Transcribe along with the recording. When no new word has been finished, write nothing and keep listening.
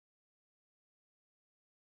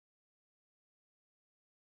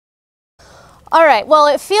All right, well,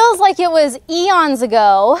 it feels like it was eons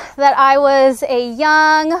ago that I was a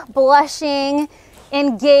young, blushing,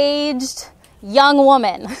 engaged young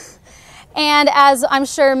woman. And as I'm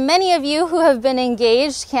sure many of you who have been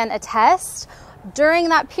engaged can attest, during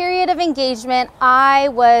that period of engagement, I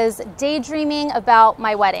was daydreaming about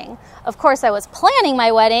my wedding. Of course, I was planning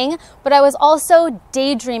my wedding, but I was also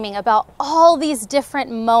daydreaming about all these different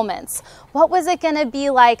moments. What was it going to be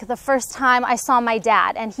like the first time I saw my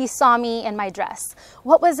dad and he saw me in my dress?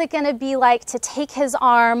 What was it going to be like to take his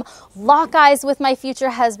arm, lock eyes with my future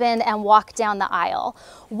husband, and walk down the aisle?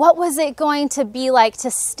 What was it going to be like to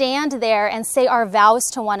stand there and say our vows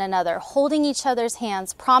to one another, holding each other's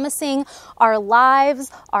hands, promising our lives,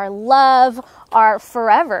 our love, our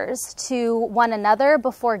forevers to one another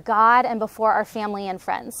before God and before our family and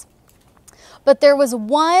friends? But there was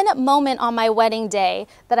one moment on my wedding day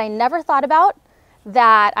that I never thought about,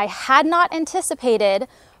 that I had not anticipated,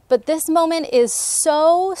 but this moment is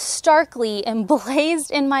so starkly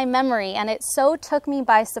emblazed in my memory, and it so took me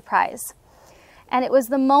by surprise. And it was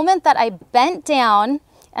the moment that I bent down,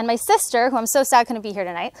 and my sister, who I'm so sad couldn't be here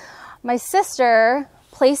tonight, my sister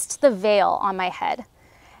placed the veil on my head.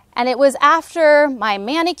 And it was after my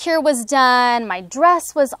manicure was done, my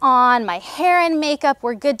dress was on, my hair and makeup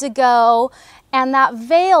were good to go, and that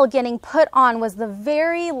veil getting put on was the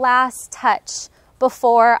very last touch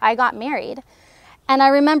before I got married. And I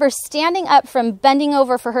remember standing up from bending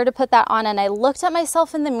over for her to put that on, and I looked at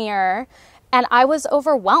myself in the mirror, and I was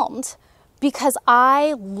overwhelmed because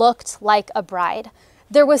I looked like a bride.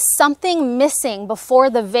 There was something missing before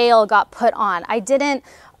the veil got put on.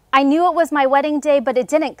 I knew it was my wedding day, but it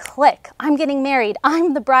didn't click. I'm getting married.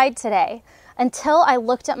 I'm the bride today. Until I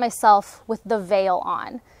looked at myself with the veil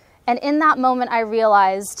on. And in that moment, I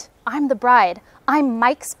realized I'm the bride. I'm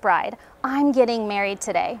Mike's bride. I'm getting married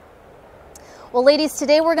today. Well, ladies,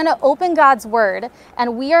 today we're going to open God's Word,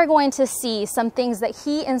 and we are going to see some things that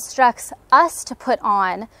He instructs us to put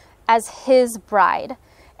on as His bride.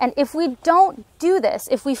 And if we don't do this,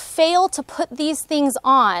 if we fail to put these things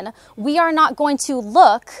on, we are not going to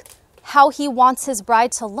look how He wants His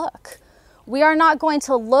bride to look. We are not going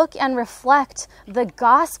to look and reflect the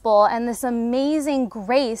gospel and this amazing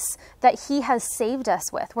grace that He has saved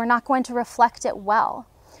us with. We're not going to reflect it well.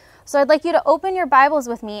 So I'd like you to open your Bibles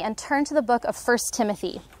with me and turn to the book of 1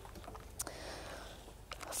 Timothy.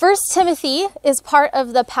 1 Timothy is part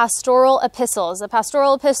of the pastoral epistles. The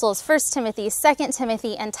pastoral epistles, 1 Timothy, 2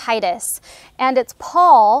 Timothy, and Titus. And it's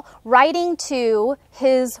Paul writing to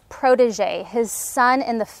his protege, his son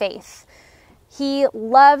in the faith. He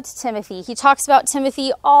loved Timothy. He talks about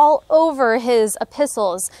Timothy all over his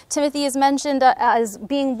epistles. Timothy is mentioned as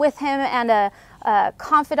being with him and a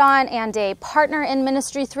confidant and a partner in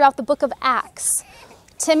ministry throughout the book of Acts.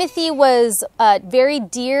 Timothy was very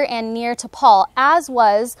dear and near to Paul, as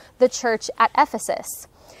was the church at Ephesus.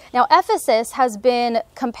 Now, Ephesus has been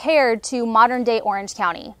compared to modern-day Orange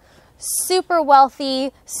County. Super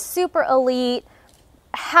wealthy, super elite,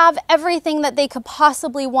 have everything that they could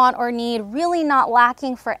possibly want or need, really not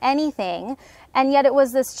lacking for anything. And yet it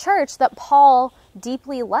was this church that Paul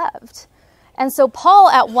deeply loved. And so Paul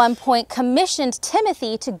at one point commissioned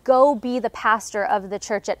Timothy to go be the pastor of the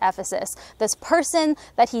church at Ephesus. This person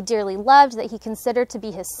that he dearly loved, that he considered to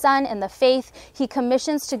be his son in the faith, he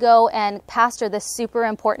commissions to go and pastor this super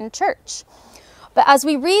important church. But as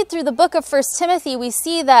we read through the book of 1 Timothy, we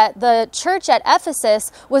see that the church at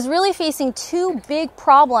Ephesus was really facing two big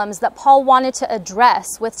problems that Paul wanted to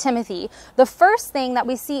address with Timothy. The first thing that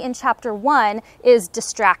we see in chapter 1 is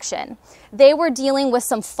distraction. They were dealing with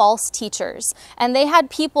some false teachers, and they had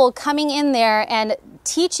people coming in there and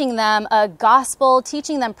teaching them a gospel,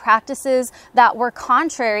 teaching them practices that were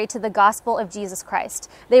contrary to the gospel of Jesus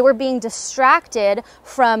Christ. They were being distracted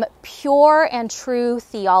from pure and true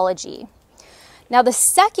theology. Now, the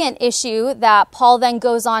second issue that Paul then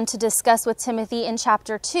goes on to discuss with Timothy in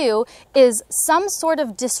chapter 2 is some sort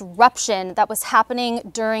of disruption that was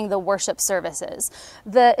happening during the worship services.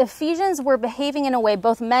 The Ephesians were behaving in a way,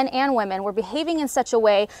 both men and women were behaving in such a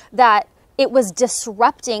way that it was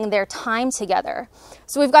disrupting their time together.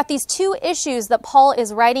 So we've got these two issues that Paul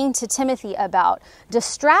is writing to Timothy about: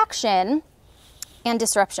 distraction and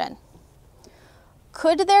disruption.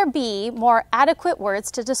 Could there be more adequate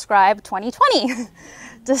words to describe 2020?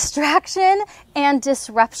 distraction and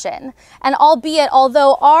disruption. And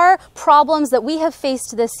although our problems that we have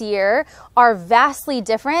faced this year are vastly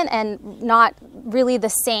different and not really the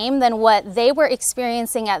same than what they were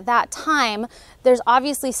experiencing at that time, there's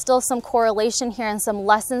obviously still some correlation here and some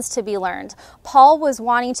lessons to be learned. Paul was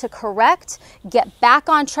wanting to correct, get back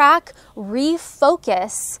on track,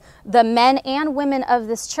 refocus the men and women of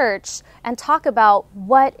this church and talk about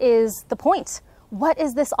what is the point. What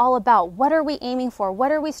is this all about? What are we aiming for?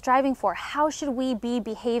 What are we striving for? How should we be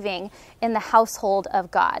behaving in the household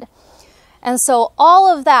of God? And so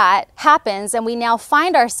all of that happens, and we now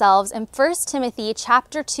find ourselves in 1 Timothy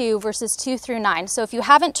chapter 2, verses 2 through 9. So if you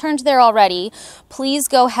haven't turned there already, please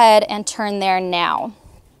go ahead and turn there now.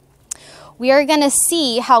 We are going to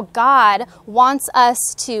see how God wants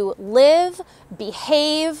us to live,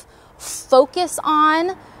 behave, focus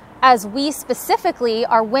on, as we specifically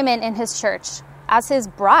are women in his church, as his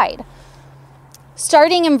bride.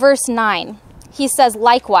 Starting in verse 9, he says,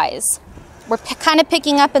 likewise. We're kind of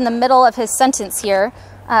picking up in the middle of his sentence here,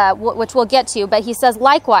 which we'll get to, but he says,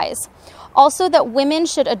 likewise, also that women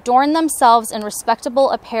should adorn themselves in respectable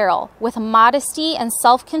apparel, with modesty and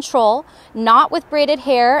self-control, not with braided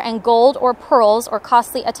hair and gold or pearls or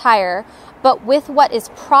costly attire, but with what is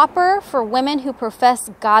proper for women who profess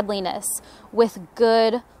godliness, with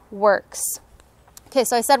good works. Okay,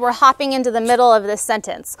 so I said we're hopping into the middle of this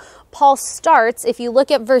sentence. Paul starts, if you look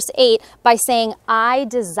at verse 8, by saying, I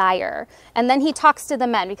desire. And then he talks to the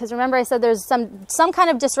men, because remember I said there's some kind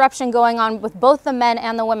of disruption going on with both the men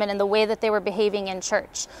and the women in the way that they were behaving in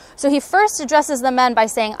church. So he first addresses the men by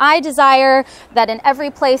saying, I desire that in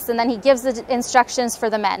every place, and then he gives the instructions for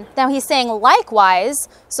the men. Now he's saying likewise,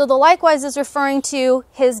 so the likewise is referring to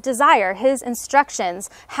his desire, his instructions,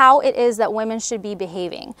 how it is that women should be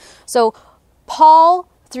behaving. So Paul,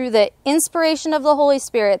 through the inspiration of the Holy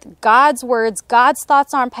Spirit, God's words, God's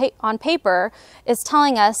thoughts on paper, is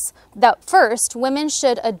telling us that first, women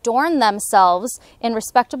should adorn themselves in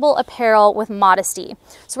respectable apparel with modesty.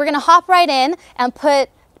 So we're going to hop right in and put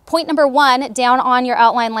point number 1 down on your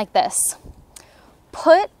outline like this.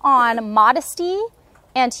 Put on modesty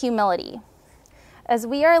and humility. As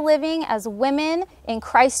we are living as women in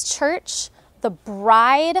Christ's church, the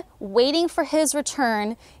bride waiting for his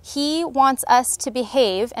return, he wants us to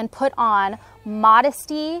behave and put on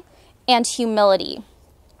modesty and humility.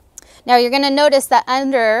 Now you're going to notice that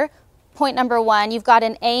under point number 1, you've got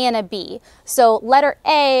an A and a B. So letter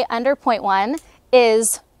A under point 1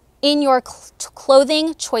 is in your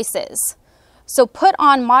clothing choices. So put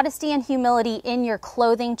on modesty and humility in your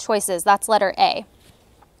clothing choices. That's letter A.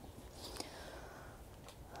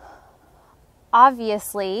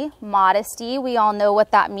 Obviously, modesty, we all know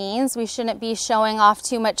what that means. We shouldn't be showing off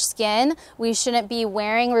too much skin. We shouldn't be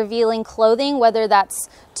wearing revealing clothing, whether that's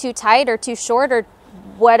too tight or too short or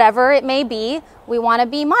whatever it may be. We want to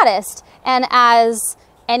be modest. And as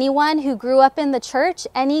anyone who grew up in the church,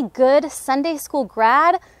 any good Sunday school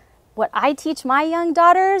grad, what I teach my young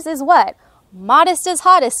daughters is what? Modest is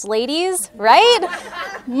hottest, ladies, right?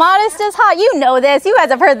 Modest is hot. You know this. You guys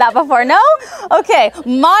have heard that before, no? Okay,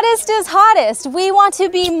 modest is hottest. We want to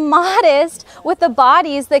be modest with the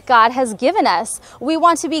bodies that God has given us. We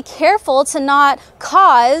want to be careful to not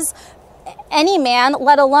cause any man,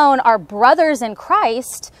 let alone our brothers in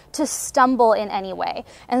Christ, to stumble in any way.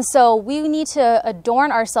 And so we need to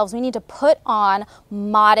adorn ourselves. We need to put on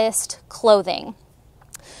modest clothing.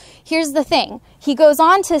 Here's the thing. He goes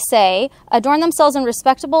on to say, adorn themselves in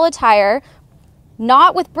respectable attire,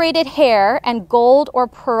 not with braided hair and gold or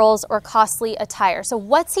pearls or costly attire. So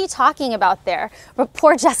what's he talking about there? But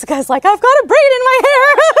poor Jessica's like, I've got a braid in my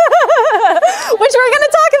hair, which we're going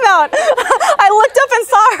to talk about. I looked up and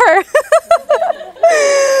saw her.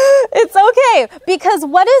 It's okay, because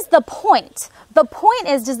what is the point? The point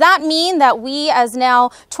is, does that mean that we as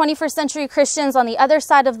now 21st century Christians on the other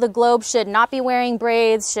side of the globe should not be wearing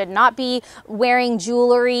braids, should not be wearing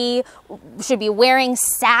jewelry, should be wearing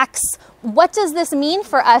sacks? What does this mean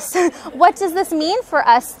for us? What does this mean for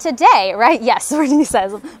us today, right? Yes, he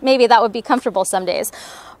says, maybe that would be comfortable some days.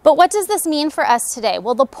 But what does this mean for us today?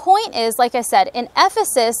 Well, the point is, like I said, in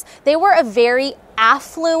Ephesus, they were a very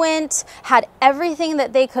affluent, had everything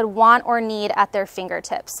that they could want or need at their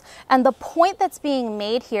fingertips. And the point that's being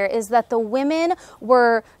made here is that the women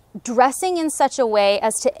were dressing in such a way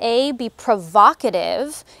as to A, be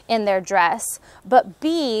provocative in their dress, but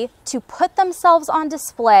B, to put themselves on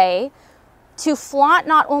display, to flaunt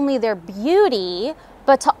not only their beauty,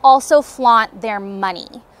 but to also flaunt their money.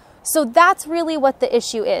 So that's really what the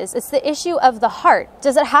issue is. It's the issue of the heart.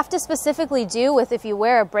 Does it have to specifically do with if you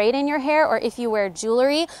wear a braid in your hair or if you wear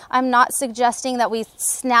jewelry? I'm not suggesting that we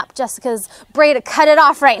snap Jessica's braid to cut it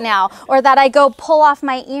off right now, or that I go pull off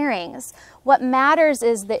my earrings. What matters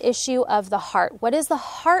is the issue of the heart. What is the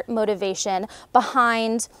heart motivation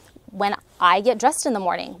behind when I get dressed in the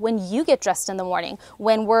morning, when you get dressed in the morning,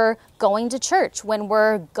 when we're going to church, when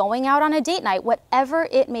we're going out on a date night, whatever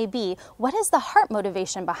it may be? What is the heart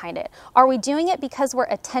motivation behind it? Are we doing it because we're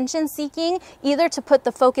attention seeking, either to put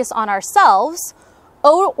the focus on ourselves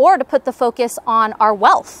or to put the focus on our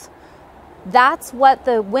wealth? That's what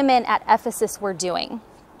the women at Ephesus were doing.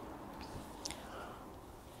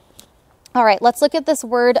 All right, let's look at this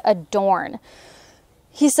word adorn.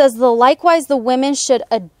 He says, likewise, the women should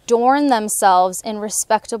adorn themselves in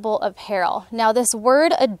respectable apparel. Now, this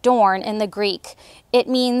word adorn in the Greek, it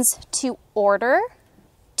means to order,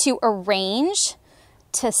 to arrange,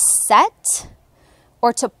 to set,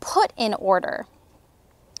 or to put in order.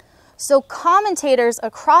 So commentators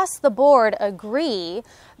across the board agree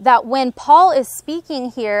that when Paul is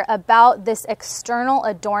speaking here about this external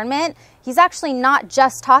adornment, he's actually not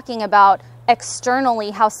just talking about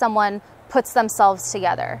externally how someone puts themselves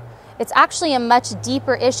together. It's actually a much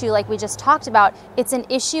deeper issue, like we just talked about. It's an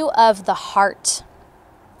issue of the heart.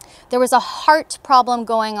 There was a heart problem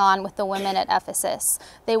going on with the women at Ephesus.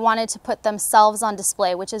 They wanted to put themselves on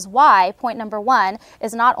display, which is why point number 1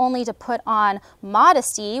 is not only to put on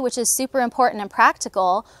modesty, which is super important and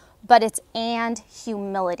practical, but it's and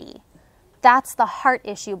humility. That's the heart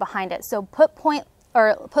issue behind it. So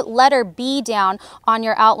put letter B down on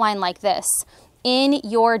your outline like this: in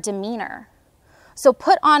your demeanor. So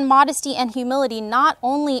put on modesty and humility not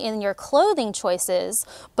only in your clothing choices,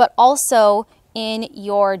 but also in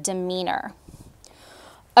your demeanor.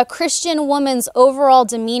 A Christian woman's overall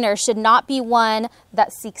demeanor should not be one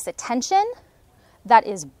that seeks attention, that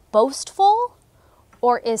is boastful,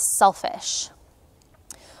 or is selfish.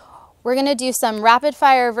 We're going to do some rapid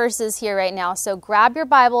fire verses here right now. So grab your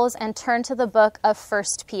Bibles and turn to the book of 1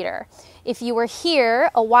 Peter. If you were here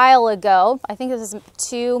a while ago, I think this was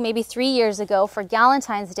 2, maybe 3 years ago for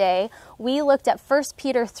Galentine's Day, we looked at 1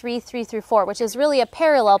 Peter 3:3-4, which is really a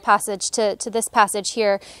parallel passage to this passage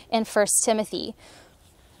here in 1 Timothy.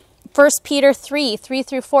 1 Peter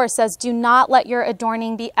 3:3-4 says, do not let your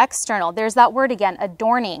adorning be external. There's that word again,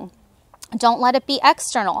 adorning. Don't let it be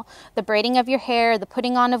external, the braiding of your hair, the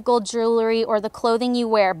putting on of gold jewelry, or the clothing you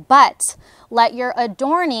wear, but let your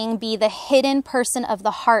adorning be the hidden person of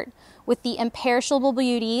the heart, with the imperishable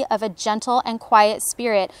beauty of a gentle and quiet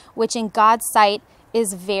spirit, which in God's sight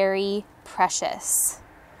is very precious.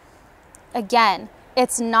 Again,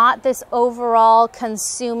 it's not this overall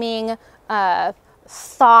consuming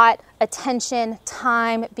thought, attention,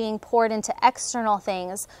 time being poured into external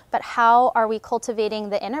things, but how are we cultivating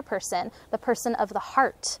the inner person, the person of the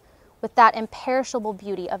heart, with that imperishable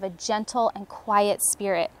beauty of a gentle and quiet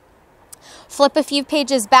spirit? Flip a few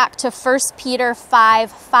pages back to 1 Peter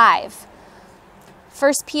 5:5.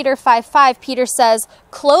 1 Peter 5:5, Peter says,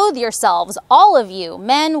 clothe yourselves, all of you,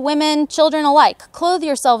 men, women, children alike, clothe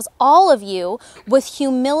yourselves, all of you, with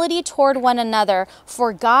humility toward one another,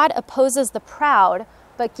 for God opposes the proud,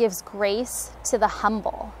 but gives grace to the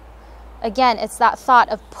humble. Again, it's that thought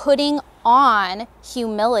of putting on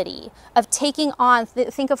humility, of taking on,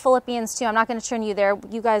 think of Philippians 2. I'm not going to turn you there.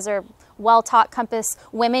 You guys are well-taught Compass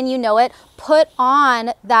women, you know it. Put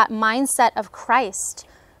on that mindset of Christ,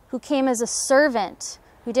 who came as a servant,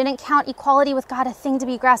 who didn't count equality with God a thing to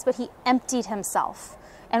be grasped, but he emptied himself.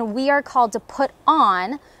 And we are called to put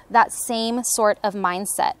on that same sort of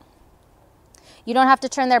mindset. You don't have to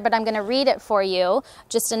turn there, but I'm going to read it for you.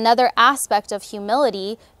 Just another aspect of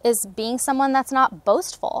humility is being someone that's not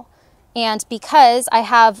boastful. And because I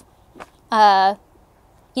have,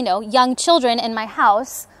 young children in my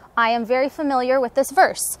house, I am very familiar with this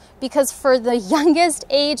verse, because for the youngest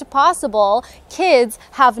age possible, kids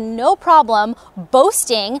have no problem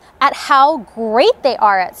boasting at how great they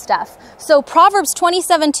are at stuff. So Proverbs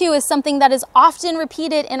 27:2 is something that is often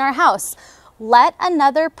repeated in our house. Let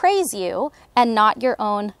another praise you and not your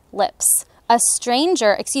own lips.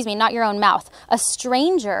 Not your own mouth. A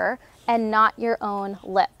stranger and not your own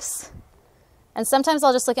lips. And sometimes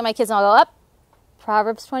I'll just look at my kids and I'll go, up,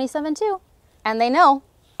 Proverbs 27:2. And they know.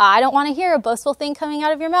 I don't want to hear a boastful thing coming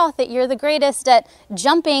out of your mouth that you're the greatest at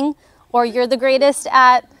jumping, or you're the greatest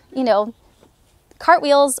at,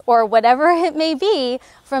 cartwheels, or whatever it may be.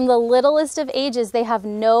 From the littlest of ages, they have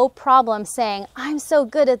no problem saying, I'm so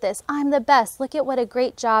good at this. I'm the best. Look at what a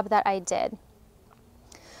great job that I did.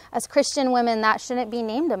 As Christian women, that shouldn't be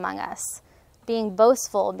named among us, being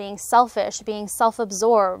boastful, being selfish, being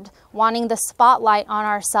self-absorbed, wanting the spotlight on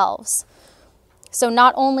ourselves. So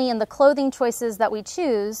not only in the clothing choices that we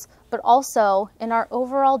choose, but also in our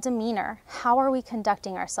overall demeanor. How are we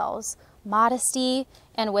conducting ourselves? Modesty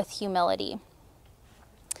and with humility.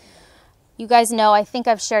 You guys know, I think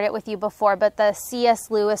I've shared it with you before, but the C.S.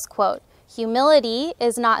 Lewis quote, humility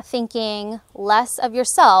is not thinking less of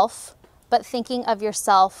yourself, but thinking of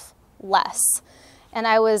yourself less. And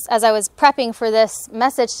as I was prepping for this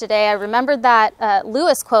message today, I remembered that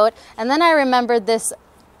Lewis quote, and then I remembered this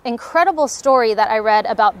incredible story that I read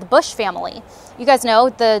about the Bush family. You guys know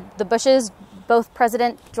the Bushes, both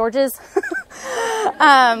President Georges,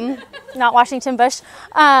 not Washington Bush.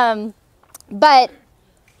 But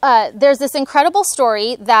there's this incredible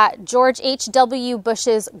story that George H.W.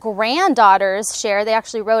 Bush's granddaughters share. They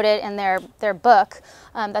actually wrote it in their book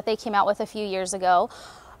that they came out with a few years ago,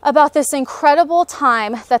 about this incredible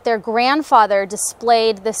time that their grandfather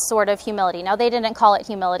displayed this sort of humility. Now, they didn't call it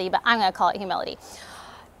humility, but I'm going to call it humility.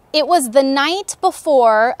 It was the night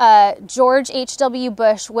before George H.W.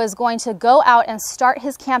 Bush was going to go out and start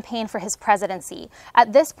his campaign for his presidency.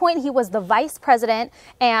 At this point, he was the vice president,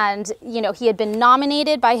 and he had been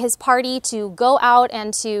nominated by his party to go out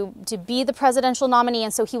and to be the presidential nominee,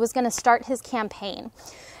 and so he was going to start his campaign.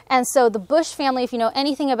 And so the Bush family, if you know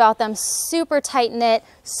anything about them, super tight-knit,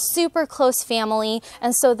 super close family.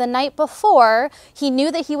 And so the night before, he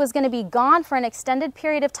knew that he was going to be gone for an extended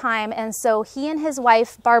period of time. And so he and his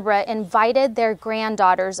wife, Barbara, invited their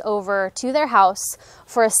granddaughters over to their house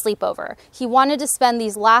for a sleepover. He wanted to spend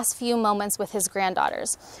these last few moments with his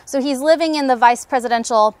granddaughters. So he's living in the vice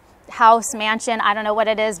presidential house, mansion, I don't know what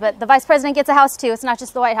it is, but the vice president gets a house too. It's not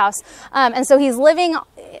just the White House. And so he's living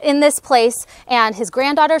in this place, and his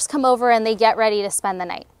granddaughters come over and they get ready to spend the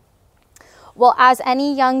night. Well, as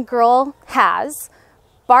any young girl has,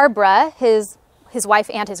 Barbara, his wife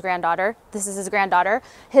and his granddaughter, this is his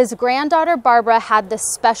granddaughter Barbara had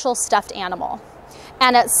this special stuffed animal.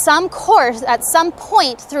 And at some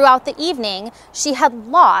point throughout the evening, she had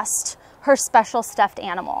lost her special stuffed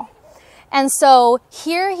animal. And so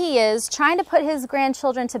here he is trying to put his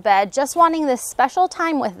grandchildren to bed, just wanting this special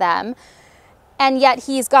time with them. And yet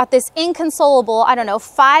he's got this inconsolable,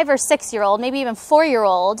 5 or 6-year-old, maybe even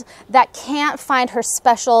 4-year-old that can't find her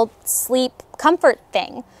special sleep comfort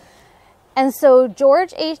thing. And so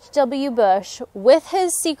George H.W. Bush, with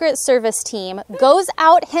his Secret Service team, goes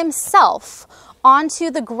out himself onto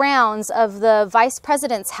the grounds of the vice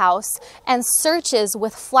president's house and searches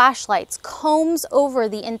with flashlights, combs over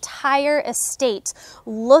the entire estate,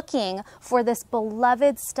 looking for this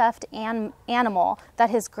beloved stuffed animal that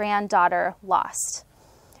his granddaughter lost.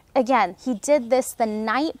 Again, he did this the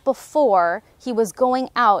night before he was going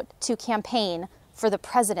out to campaign for the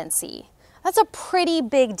presidency. That's a pretty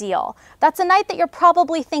big deal. That's a night that you're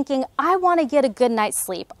probably thinking, I want to get a good night's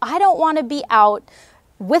sleep. I don't want to be out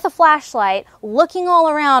with a flashlight, looking all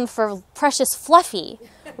around for precious Fluffy,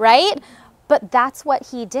 right? But that's what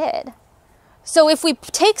he did. So if we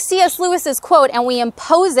take C.S. Lewis's quote and we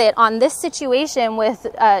impose it on this situation with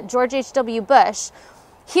George H.W. Bush,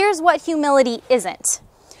 here's what humility isn't.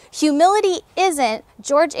 Humility isn't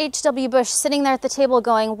George H.W. Bush sitting there at the table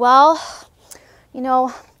going, well,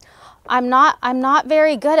 I'm not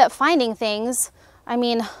very good at finding things. I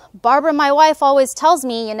mean, Barbara, my wife, always tells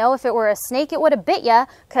me, if it were a snake, it would have bit you,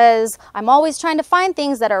 because I'm always trying to find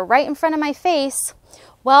things that are right in front of my face.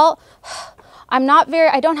 Well, I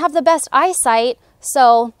don't have the best eyesight,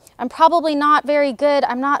 so I'm probably not very good.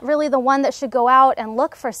 I'm not really the one that should go out and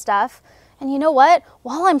look for stuff. And you know what?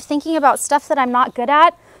 While I'm thinking about stuff that I'm not good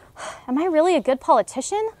at, am I really a good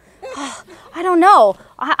politician? I don't know.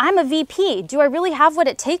 I'm a VP. Do I really have what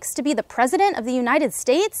it takes to be the president of the United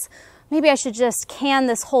States? Maybe I should just can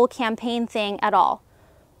this whole campaign thing at all.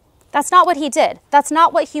 That's not what he did. That's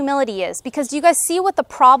not what humility is. Because do you guys see what the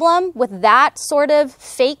problem with that sort of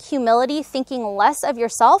fake humility, thinking less of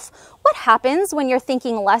yourself? What happens when you're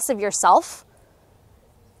thinking less of yourself?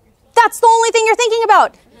 That's the only thing you're thinking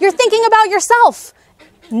about. You're thinking about yourself.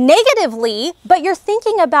 Negatively, but you're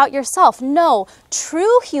thinking about yourself. No,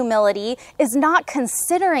 true humility is not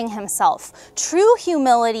considering himself. True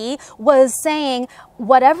humility was saying,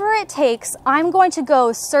 whatever it takes, I'm going to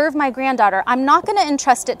go serve my granddaughter. I'm not going to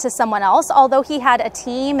entrust it to someone else, although he had a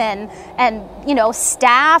team and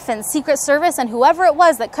staff and Secret Service and whoever it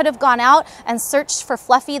was that could have gone out and searched for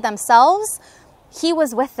Fluffy themselves. He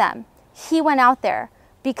was with them. He went out there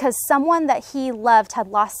because someone that he loved had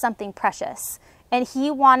lost something precious, and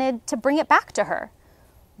he wanted to bring it back to her.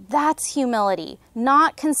 That's humility,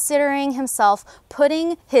 not considering himself,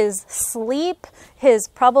 putting his sleep, his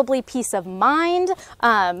probably peace of mind,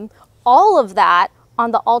 all of that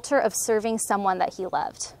on the altar of serving someone that he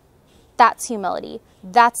loved. That's humility.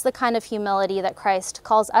 That's the kind of humility that Christ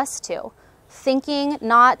calls us to. Thinking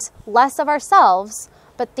not less of ourselves,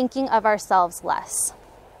 but thinking of ourselves less.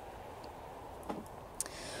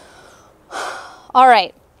 All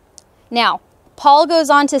right. Now, Paul goes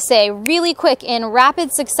on to say really quick in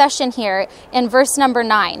rapid succession here in verse number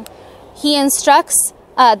 9, he instructs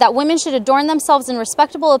that women should adorn themselves in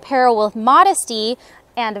respectable apparel with modesty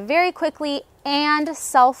and very quickly and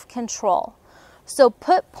self-control. So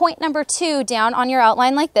put point number 2 down on your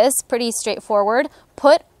outline like this, pretty straightforward.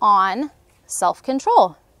 Put on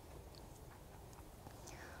self-control.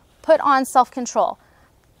 Put on self-control.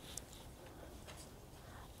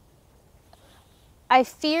 I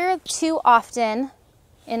fear too often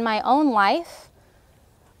in my own life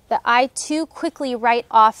that I too quickly write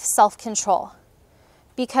off self-control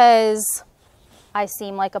because I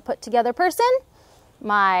seem like a put-together person.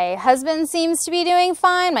 My husband seems to be doing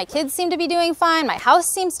fine. My kids seem to be doing fine. My house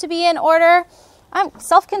seems to be in order. I'm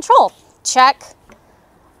self-control. Check.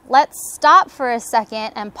 Let's stop for a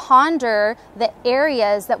second and ponder the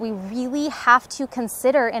areas that we really have to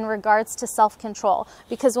consider in regards to self-control.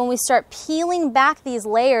 Because when we start peeling back these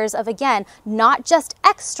layers of, again, not just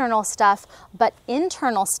external stuff, but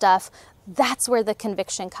internal stuff, that's where the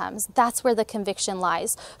conviction comes. That's where the conviction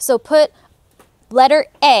lies. So put letter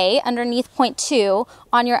A underneath point 2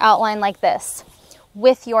 on your outline like this,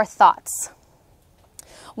 with your thoughts.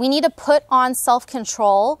 We need to put on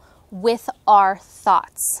self-control with our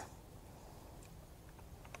thoughts.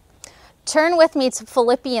 Turn with me to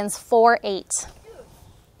Philippians 4:8.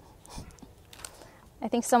 I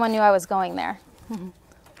think someone knew I was going there.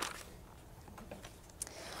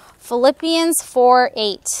 Philippians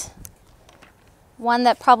 4:8. One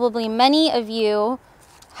that probably many of you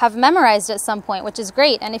have memorized at some point, which is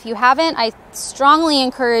great. And if you haven't, I strongly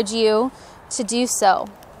encourage you to do so.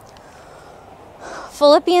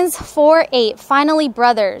 Philippians 4:8, finally,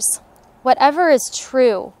 brothers, whatever is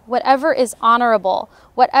true, whatever is honorable,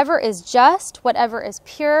 whatever is just, whatever is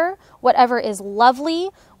pure, whatever is lovely,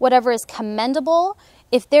 whatever is commendable,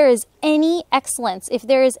 if there is any excellence, if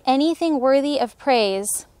there is anything worthy of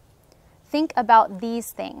praise, think about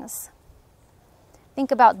these things. Think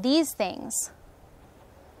about these things.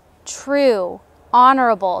 True,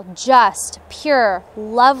 honorable, just, pure,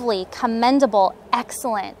 lovely, commendable,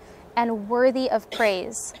 excellent, and worthy of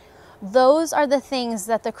praise. Those are the things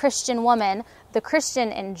that the Christian woman, the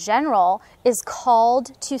Christian in general, is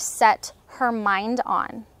called to set her mind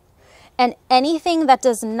on. And anything that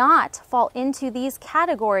does not fall into these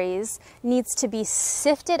categories needs to be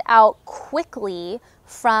sifted out quickly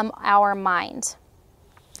from our mind.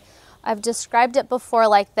 I've described it before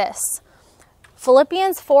like this.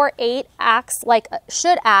 Philippians 4:8 acts like,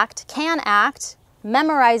 should act, can act,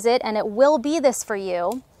 memorize it, and it will be this for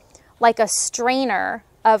you, like a strainer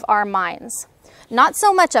of our minds. Not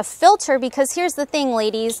so much a filter, because here's the thing,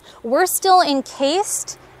 ladies, we're still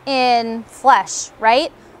encased in flesh,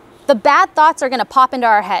 right? The bad thoughts are going to pop into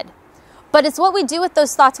our head. But it's what we do with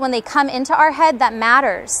those thoughts when they come into our head that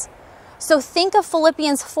matters. So think of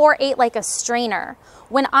Philippians 4:8 like a strainer.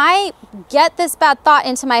 When I get this bad thought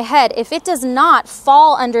into my head, if it does not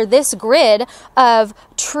fall under this grid of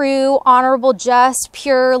true, honorable, just,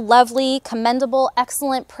 pure, lovely, commendable,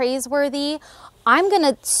 excellent, praiseworthy, I'm going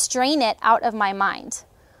to strain it out of my mind.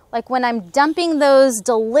 Like when I'm dumping those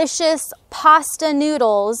delicious pasta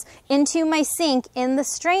noodles into my sink in the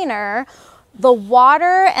strainer, the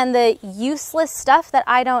water and the useless stuff that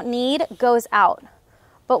I don't need goes out.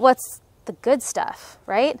 But what's the good stuff,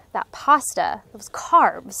 right? That pasta, those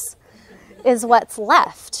carbs, is what's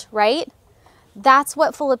left, right? That's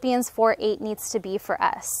what Philippians 4:8 needs to be for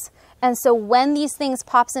us. And so when these things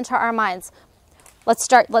pops into our minds, let's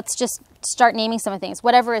just start naming some of the things.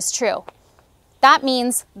 Whatever is true. That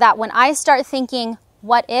means that when I start thinking,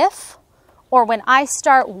 what if? Or when I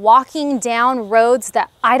start walking down roads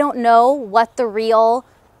that I don't know what the real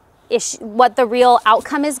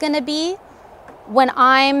outcome is going to be, when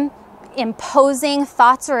I'm imposing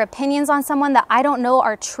thoughts or opinions on someone that I don't know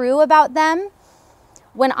are true about them,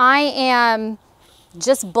 when I am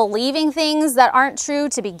just believing things that aren't true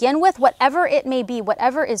to begin with, whatever it may be,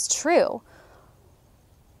 whatever is true,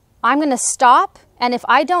 I'm going to stop, and if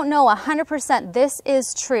I don't know 100% this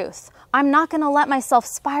is truth, I'm not going to let myself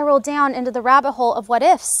spiral down into the rabbit hole of what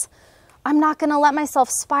ifs. I'm not going to let myself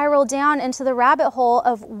spiral down into the rabbit hole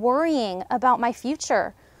of worrying about my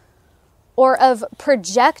future or of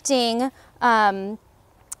projecting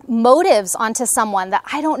motives onto someone that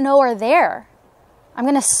I don't know are there. I'm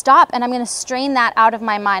going to stop and I'm going to strain that out of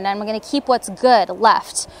my mind, and I'm going to keep what's good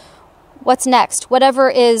left. What's next? Whatever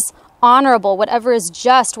is honorable, whatever is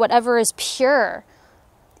just, whatever is pure.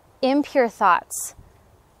 Impure thoughts,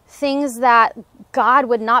 things that God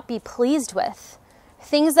would not be pleased with,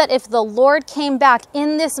 things that if the Lord came back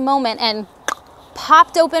in this moment and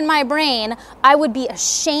popped open my brain, I would be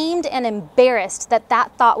ashamed and embarrassed that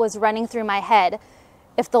that thought was running through my head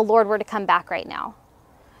if the Lord were to come back right now.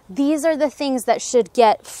 These are the things that should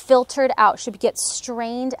get filtered out, should get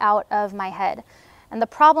strained out of my head. And the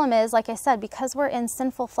problem is, like I said, because we're in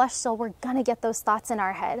sinful flesh still, we're going to get those thoughts in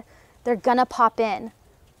our head. They're going to pop in.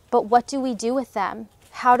 But what do we do with them?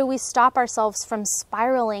 How do we stop ourselves from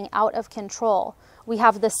spiraling out of control? We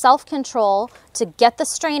have the self-control to get the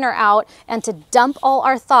strainer out and to dump all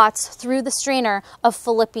our thoughts through the strainer of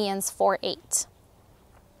Philippians 4:8.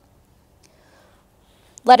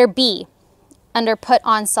 Letter B, under put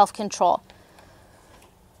on self-control.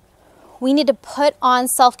 We need to put on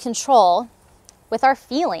self-control with our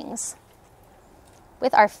feelings.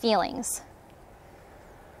 With our feelings.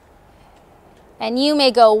 And you may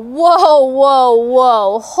go, whoa, whoa,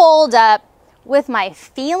 whoa, hold up. With my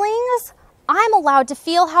feelings, I'm allowed to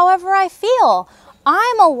feel however I feel.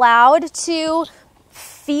 I'm allowed to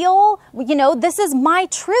feel, this is my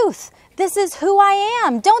truth. This is who I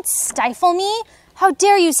am. Don't stifle me. How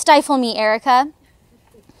dare you stifle me, Erica?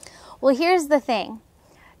 Well, here's the thing.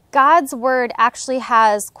 God's word actually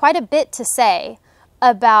has quite a bit to say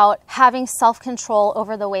about having self-control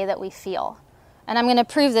over the way that we feel. And I'm going to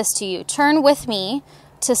prove this to you. Turn with me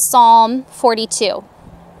to Psalm 42.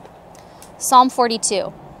 Psalm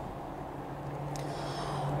 42.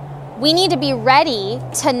 We need to be ready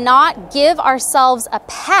to not give ourselves a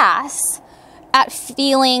pass at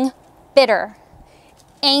feeling bitter,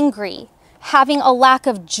 angry, having a lack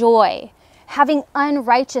of joy, having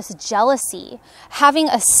unrighteous jealousy, having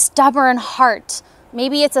a stubborn heart.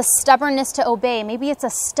 Maybe it's a stubbornness to obey. Maybe it's a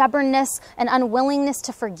stubbornness and unwillingness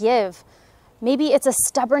to forgive. Maybe it's a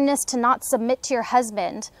stubbornness to not submit to your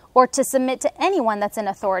husband or to submit to anyone that's in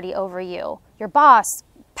authority over you, your boss,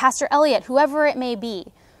 Pastor Elliot, whoever it may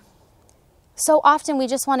be. So often we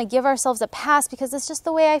just want to give ourselves a pass because it's just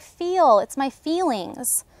the way I feel. It's my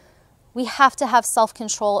feelings. We have to have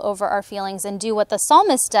self-control over our feelings and do what the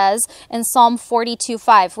psalmist does in Psalm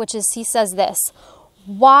 42:5, which is, he says this,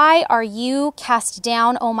 "Why are you cast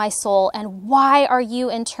down, O my soul, and why are you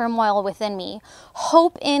in turmoil within me?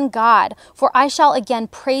 Hope in God, for I shall again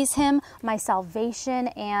praise him, my salvation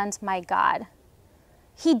and my God."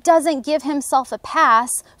 He doesn't give himself a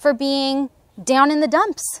pass for being down in the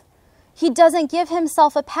dumps. He doesn't give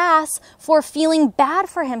himself a pass for feeling bad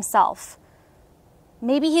for himself.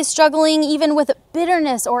 Maybe he's struggling even with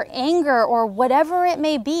bitterness or anger or whatever it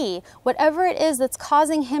may be, whatever it is that's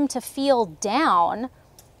causing him to feel down.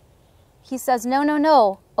 He says,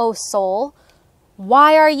 no, O soul,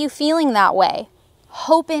 why are you feeling that way?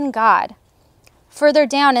 Hope in God. Further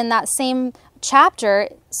down in that same chapter,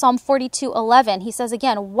 Psalm 42:11, he says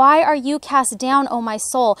again, "Why are you cast down, O my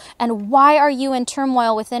soul, and why are you in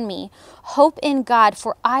turmoil within me? Hope in God,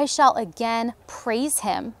 for I shall again praise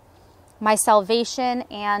him, my salvation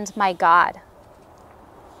and my God."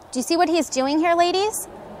 Do you see what he's doing here, ladies?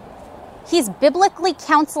 He's biblically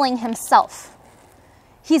counseling himself.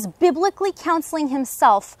 He's biblically counseling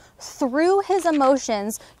himself through his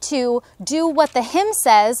emotions to do what the hymn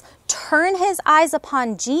says, turn his eyes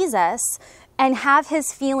upon Jesus and have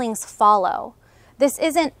his feelings follow. This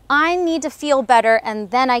isn't, I need to feel better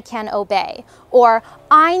and then I can obey, or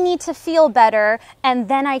I need to feel better and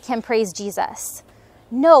then I can praise Jesus.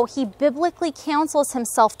 No, he biblically counsels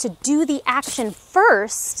himself to do the action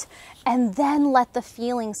first and then let the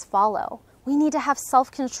feelings follow. We need to have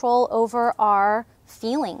self-control over our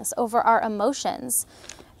feelings, over our emotions.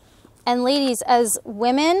 And ladies, as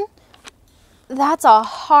women, that's a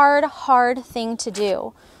hard thing to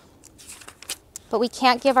do. But we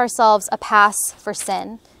can't give ourselves a pass for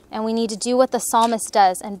sin. And we need to do what the psalmist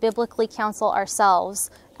does and biblically counsel ourselves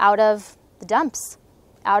out of the dumps,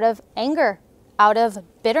 out of anger, out of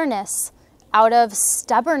bitterness, out of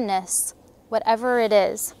stubbornness, whatever it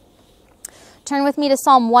is. Turn with me to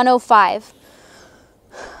Psalm 105.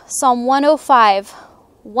 Psalm 105,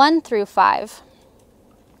 1 through 5.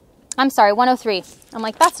 I'm sorry, 103. I'm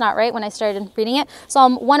like, that's not right when I started reading it.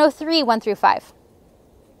 Psalm 103, 1 through 5.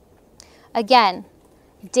 Again,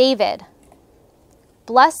 David.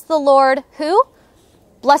 Bless the Lord, who?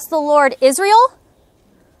 Bless the Lord, Israel.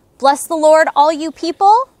 Bless the Lord, all you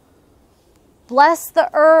people. Bless the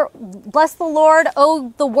Lord,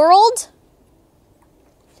 O the world.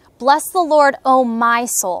 Bless the Lord, O my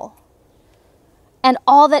soul. And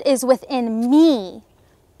all that is within me,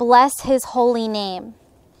 bless his holy name.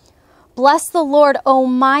 Bless the Lord, O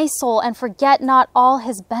my soul, and forget not all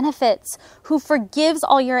his benefits, who forgives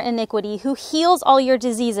all your iniquity, who heals all your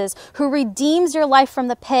diseases, who redeems your life from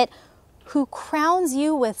the pit, who crowns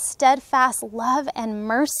you with steadfast love and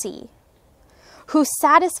mercy, who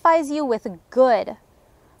satisfies you with good,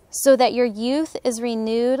 so that your youth is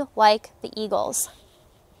renewed like the eagles.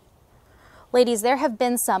 Ladies, there have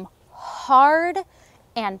been some hard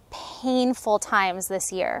and painful times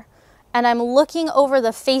this year. And I'm looking over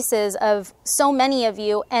the faces of so many of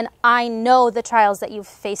you, and I know the trials that you've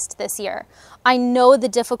faced this year. I know the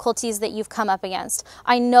difficulties that you've come up against.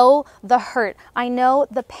 I know the hurt. I know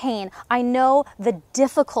the pain. I know the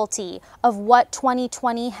difficulty of what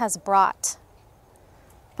 2020 has brought.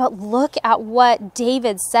 But look at what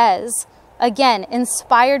David says. Again,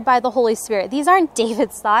 inspired by the Holy Spirit. These aren't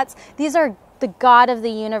David's thoughts. These are the God of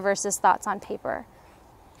the universe's thoughts on paper.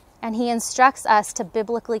 And he instructs us to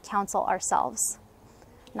biblically counsel ourselves.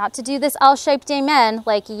 Not to do this L-shaped amen,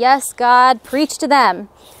 like, yes, God, preach to them.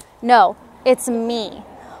 No, it's me.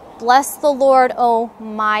 Bless the Lord, O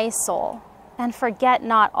my soul, and forget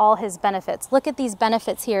not all his benefits. Look at these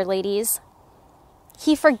benefits here, ladies.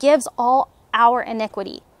 He forgives all our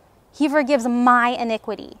iniquity. He forgives my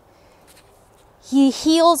iniquity. He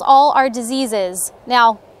heals all our diseases.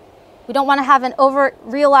 Now, we don't want to have an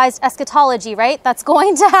over-realized eschatology, right? That's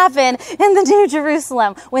going to happen in the New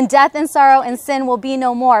Jerusalem when death and sorrow and sin will be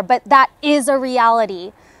no more. But that is a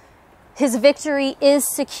reality. His victory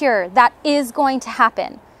is secure. That is going to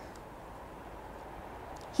happen.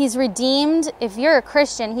 He's redeemed, if you're a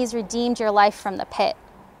Christian, he's redeemed your life from the pit.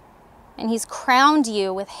 And he's crowned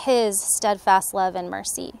you with his steadfast love and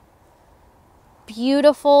mercy.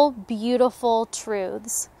 Beautiful, beautiful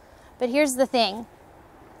truths. But here's the thing.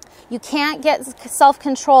 You can't get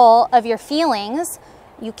self-control of your feelings.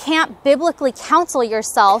 You can't biblically counsel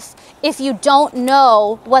yourself if you don't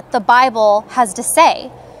know what the Bible has to say.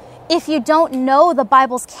 If you don't know the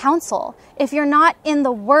Bible's counsel, if you're not in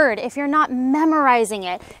the Word, if you're not memorizing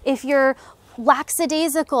it, if you're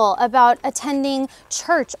lackadaisical about attending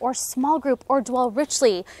church or small group or dwell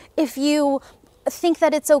richly, if you think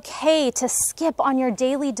that it's okay to skip on your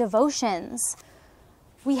daily devotions,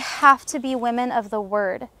 we have to be women of the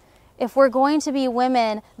Word. If we're going to be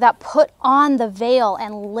women that put on the veil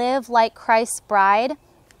and live like Christ's bride,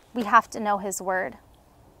 we have to know his word.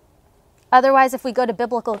 Otherwise, if we go to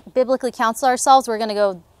biblically counsel ourselves, we're going to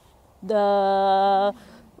go,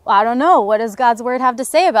 I don't know, what does God's word have to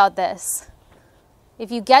say about this?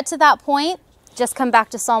 If you get to that point, just come back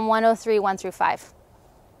to Psalm 103, 1 through 5.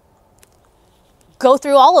 Go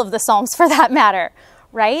through all of the Psalms for that matter,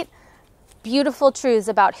 right? Beautiful truths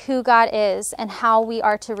about who God is and how we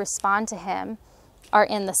are to respond to him are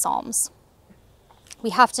in the Psalms. We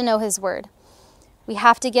have to know his word. We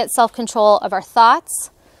have to get self-control of our thoughts,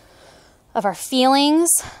 of our feelings.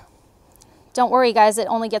 Don't worry, guys, it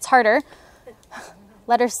only gets harder.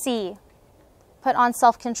 Letter C, put on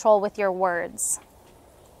self-control with your words.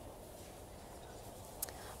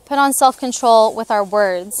 Put on self-control with our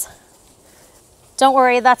words. Don't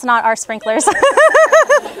worry, that's not our sprinklers.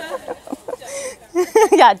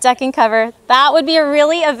 Yeah, deck and cover. That would be a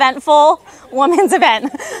really eventful women's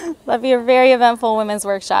event. That'd be a very eventful women's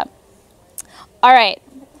workshop. All right.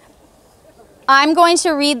 I'm going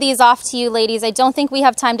to read these off to you, ladies. I don't think we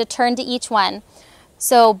have time to turn to each one.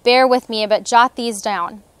 So bear with me, but jot these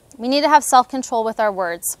down. We need to have self-control with our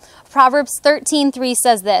words. Proverbs 13:3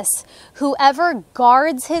 says this, "Whoever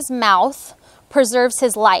guards his mouth preserves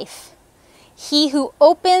his life. He who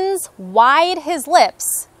opens wide his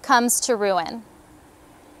lips comes to ruin."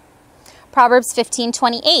 Proverbs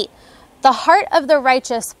 15:28, "The heart of the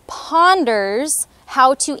righteous ponders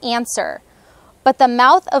how to answer, but the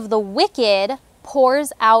mouth of the wicked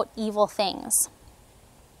pours out evil things."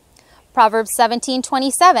 Proverbs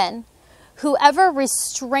 17:27, "Whoever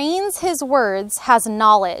restrains his words has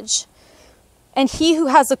knowledge, and he who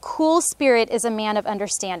has a cool spirit is a man of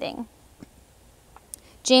understanding."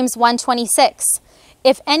 James 1:26,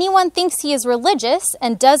 "If anyone thinks he is religious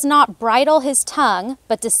and does not bridle his tongue,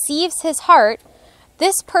 but deceives his heart,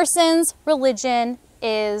 this person's religion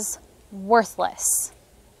is worthless."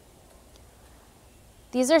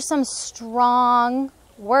 These are some strong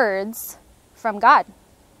words from God.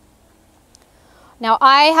 Now,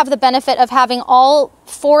 I have the benefit of having all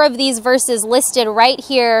 4 of these verses listed right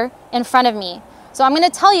here in front of me. So I'm going to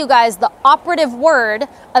tell you guys the operative word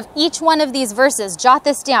of each one of these verses. Jot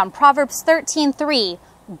this down. Proverbs 13:3,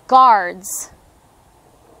 guards.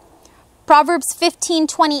 Proverbs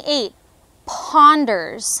 15:28,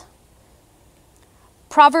 ponders.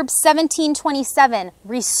 Proverbs 17:27,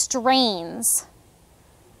 restrains.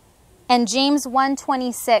 And James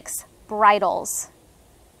 1:26, bridles?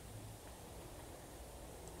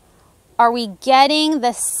 Are we getting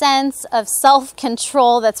the sense of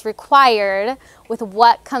self-control that's required with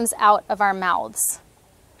what comes out of our mouths?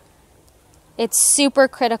 It's super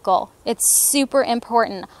critical. It's super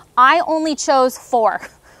important. I only chose 4.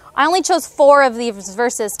 I only chose 4 of these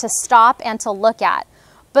verses to stop and to look at.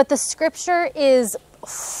 But the scripture is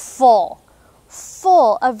full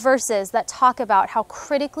of verses that talk about how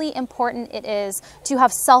critically important it is to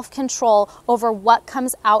have self-control over what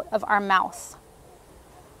comes out of our mouth.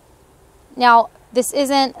 Now, this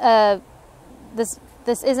isn't a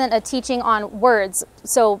teaching on words,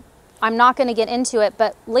 so I'm not going to get into it,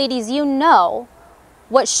 but ladies, you know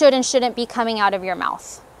what should and shouldn't be coming out of your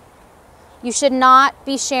mouth. You should not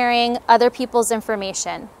be sharing other people's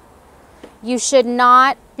information. You should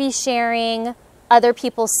not be sharing other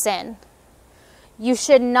people's sin. You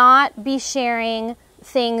should not be sharing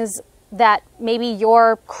things that maybe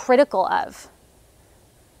you're critical of.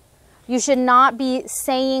 You should not be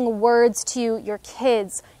saying words to your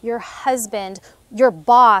kids, your husband, your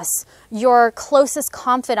boss, your closest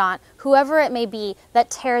confidant, whoever it may be,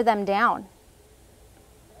 that tear them down.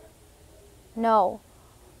 No.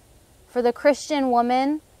 For the Christian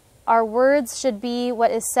woman, our words should be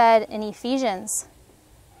what is said in Ephesians.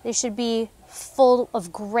 They should be full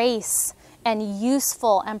of grace and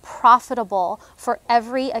useful and profitable for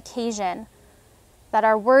every occasion, that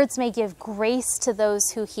our words may give grace to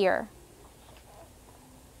those who hear.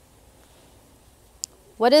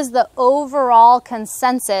 What is the overall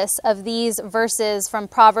consensus of these verses from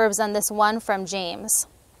Proverbs and this one from James?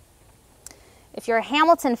 If you're a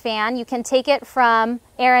Hamilton fan, you can take it from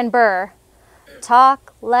Aaron Burr.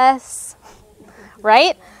 Talk less,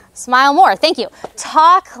 right? Smile more. Thank you.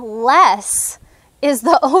 Talk less is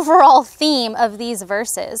the overall theme of these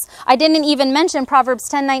verses. I didn't even mention Proverbs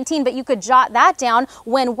 10:19, but you could jot that down.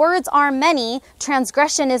 When words are many,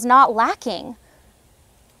 transgression is not lacking.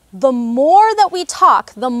 The more that we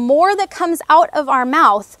talk, the more that comes out of our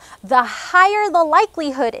mouth, the higher the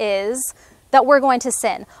likelihood is that we're going to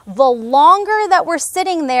sin. The longer that we're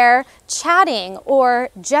sitting there chatting or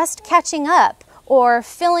just catching up or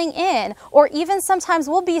filling in, or even sometimes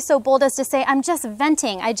we'll be so bold as to say, I'm just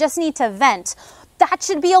venting, I just need to vent. That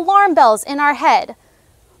should be alarm bells in our head.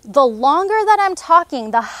 The longer that I'm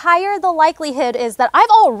talking, the higher the likelihood is that I've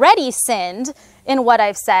already sinned in what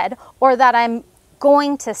I've said, or that I'm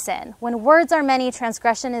going to sin. When words are many,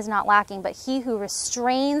 transgression is not lacking, but he who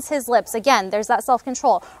restrains his lips, again, there's that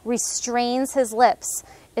self-control, restrains his lips,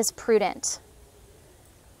 is prudent.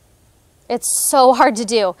 It's so hard to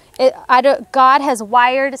do. God has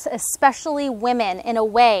wired especially women in a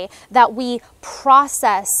way that we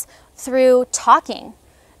process through talking.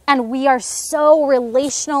 And we are so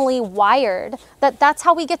relationally wired that that's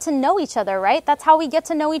how we get to know each other, right? That's how we get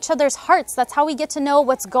to know each other's hearts. That's how we get to know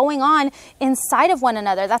what's going on inside of one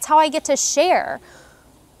another. That's how I get to share.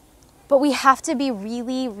 But we have to be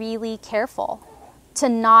really, really careful to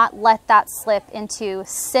not let that slip into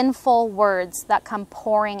sinful words that come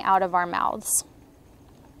pouring out of our mouths.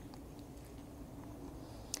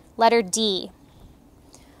 Letter D.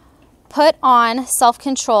 Put on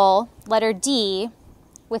self-control, letter D,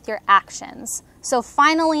 with your actions. So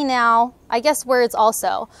finally now, I guess words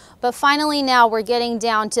also, but finally now we're getting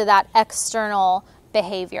down to that external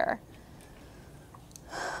behavior.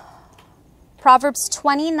 Proverbs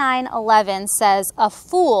 29:11 says, a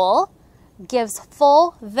fool gives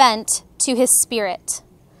full vent to his spirit,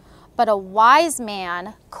 but a wise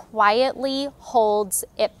man quietly holds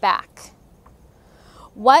it back.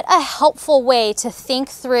 What a helpful way to think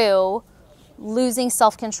through losing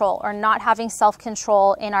self-control or not having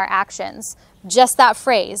self-control in our actions. Just that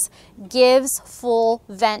phrase, gives full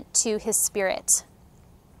vent to his spirit.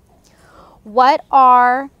 What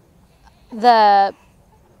are the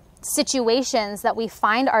situations that we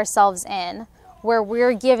find ourselves in where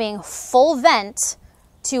we're giving full vent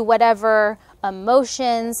to whatever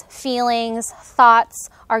emotions, feelings,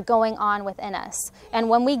 thoughts are going on within us? And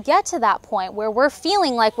when we get to that point where we're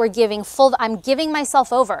feeling like we're giving full, I'm giving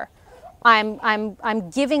myself over,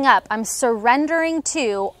 I'm giving up, I'm surrendering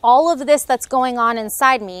to all of this that's going on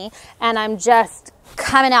inside me, and I'm just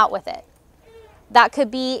coming out with it. That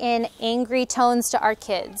could be in angry tones to our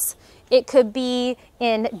kids. It could be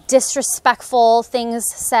in disrespectful things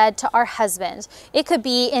said to our husband. It could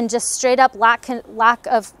be in just straight up lack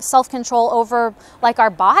of self-control over like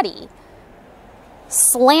our body.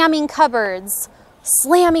 Slamming cupboards,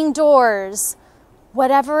 slamming doors,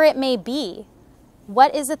 whatever it may be.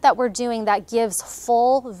 What is it that we're doing that gives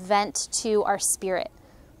full vent to our spirit?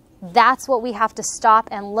 That's what we have to stop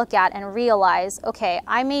and look at and realize, okay,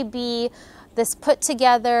 I may be this put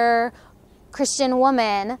together Christian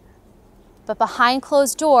woman, but behind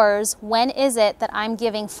closed doors, when is it that I'm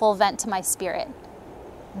giving full vent to my spirit?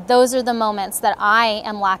 Those are the moments that I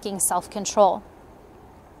am lacking self-control.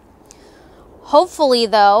 Hopefully,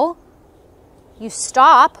 though, you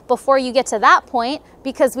stop before you get to that point,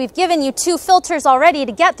 because we've given you 2 filters already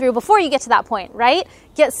to get through before you get to that point, right?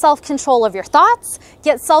 Get self-control of your thoughts,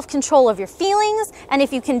 get self-control of your feelings, and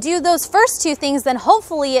if you can do those first 2 things, then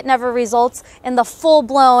hopefully it never results in the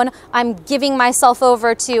full-blown, I'm giving myself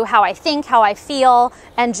over to how I think, how I feel,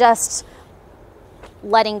 and just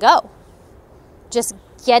letting go. Just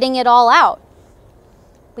getting it all out.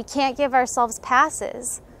 We can't give ourselves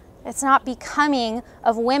passes. It's not becoming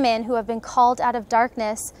of women who have been called out of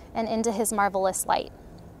darkness and into his marvelous light.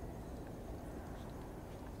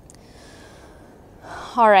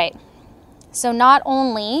 All right. So not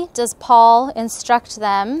only does Paul instruct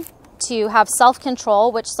them to have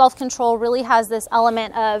self-control, which self-control really has this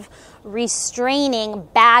element of restraining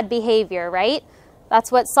bad behavior, right?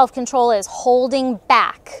 That's what self-control is, holding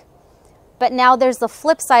back. But now there's the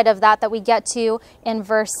flip side of that we get to in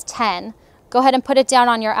verse 10. Go ahead and put it down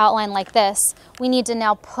on your outline like this. We need to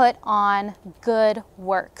now put on good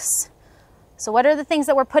works. So what are the things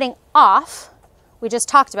that we're putting off? We just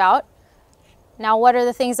talked about. Now what are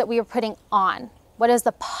the things that we are putting on? What is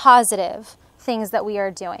the positive things that we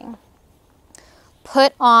are doing?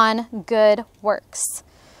 Put on good works.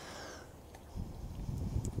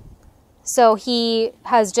 So he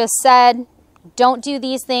has just said, don't do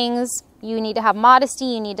these things. You need to have modesty.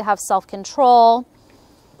 You need to have self-control.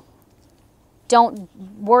 Don't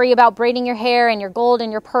worry about braiding your hair and your gold and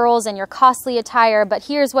your pearls and your costly attire, but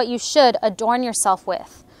here's what you should adorn yourself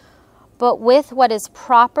with. But with what is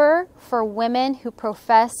proper for women who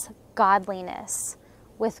profess godliness,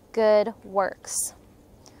 with good works.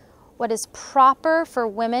 What is proper for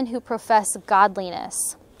women who profess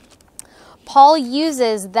godliness. Paul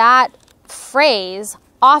uses that phrase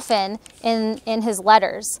often in his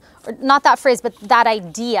letters. Or not that phrase, but that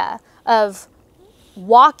idea of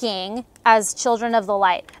walking as children of the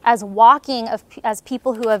light, as walking as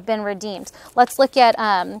people who have been redeemed. Let's look at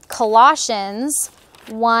Colossians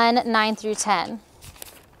 1, 9 through 10.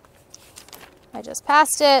 I just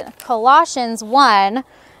passed it. Colossians 1,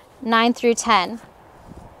 9 through 10.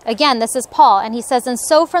 Again, this is Paul, and he says, and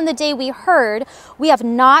so from the day we heard, we have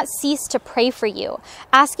not ceased to pray for you,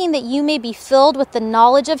 asking that you may be filled with the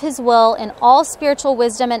knowledge of his will in all spiritual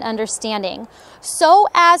wisdom and understanding, so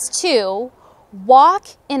as to walk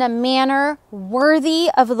in a manner worthy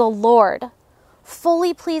of the Lord,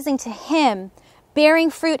 fully pleasing to him, bearing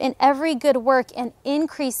fruit in every good work and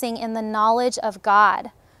increasing in the knowledge of God.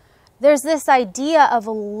 There's this idea of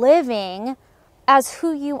living as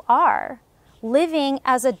who you are, living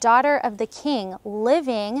as a daughter of the King,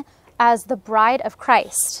 living as the bride of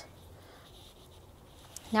Christ.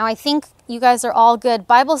 Now, I think you guys are all good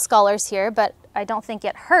Bible scholars here, but I don't think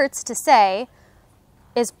it hurts to say,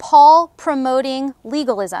 is Paul promoting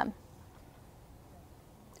legalism?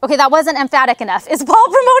 Okay, that wasn't emphatic enough. Is Paul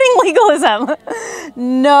promoting legalism?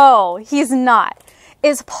 No, he's not.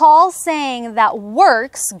 Is Paul saying that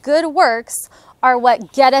works, good works, are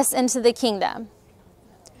what get us into the kingdom?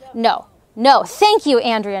 No. No. Thank you,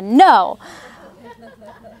 Andrea. No.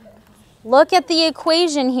 Look at the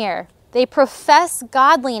equation here. They profess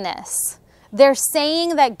godliness. They're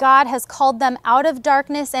saying that God has called them out of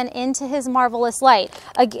darkness and into his marvelous light.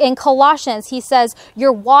 In Colossians, he says,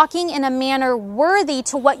 you're walking in a manner worthy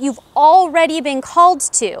to what you've already been called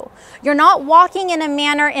to. You're not walking in a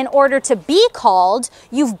manner in order to be called.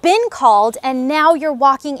 You've been called, and now you're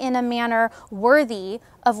walking in a manner worthy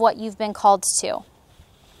of what you've been called to.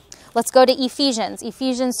 Let's go to Ephesians.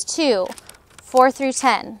 Ephesians 2, 4 through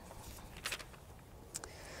 10.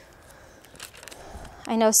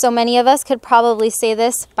 I know so many of us could probably say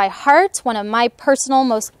this by heart, one of my personal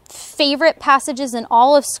most favorite passages in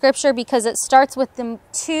all of Scripture, because it starts with the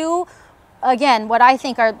two, again, what I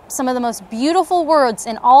think are some of the most beautiful words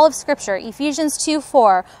in all of Scripture. Ephesians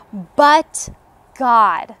 2:4, but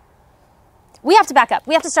God. We have to back up.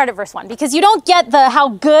 We have to start at verse 1, because you don't get the how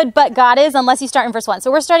good but God is unless you start in verse 1.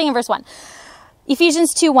 So we're starting in verse 1.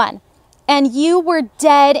 Ephesians 2:1. And you were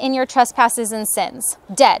dead in your trespasses and sins.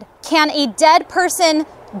 Dead. Can a dead person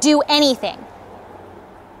do anything?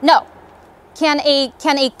 No. Can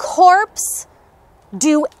a corpse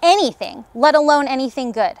do anything, let alone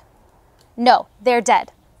anything good? No, they're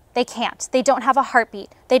dead. They can't. They don't have a heartbeat.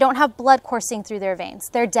 They don't have blood coursing through their veins.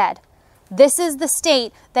 They're dead. This is the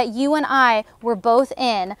state that you and I were both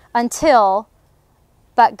in until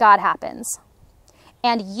but God happens.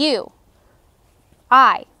 And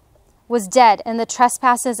I was dead in the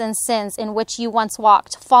trespasses and sins in which you once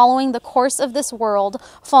walked, following the course of this world,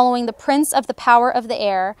 following the prince of the power of the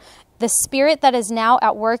air, the spirit that is now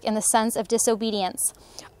at work in the sons of disobedience,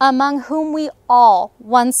 among whom we all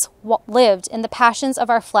once lived in the passions of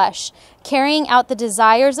our flesh, carrying out the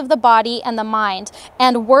desires of the body and the mind,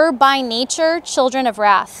 and were by nature children of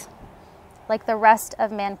wrath, like the rest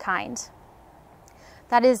of mankind.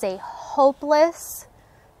 That is a hopeless,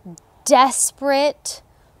 desperate,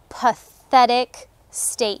 pathetic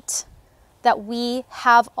state that we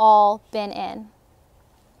have all been in.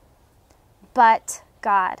 But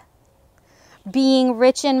God, being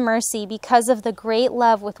rich in mercy because of the great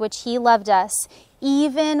love with which he loved us,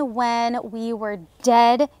 even when we were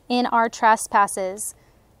dead in our trespasses,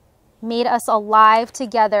 made us alive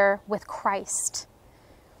together with Christ.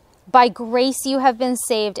 By grace you have been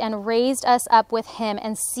saved, and raised us up with him,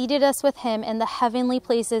 and seated us with him in the heavenly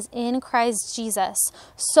places in Christ Jesus,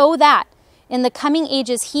 so that in the coming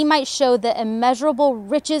ages he might show the immeasurable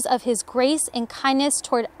riches of his grace and kindness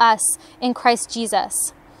toward us in Christ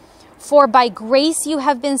Jesus. For by grace you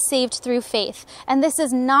have been saved through faith. And this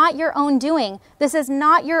is not your own doing. This is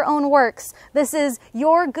not your own works. This is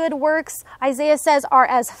your good works, Isaiah says, are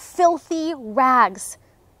as filthy rags.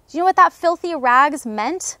 Do you know what that filthy rags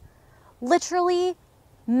meant? Literally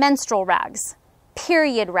menstrual rags,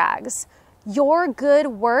 period rags. Your good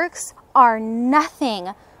works are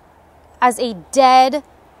nothing as a dead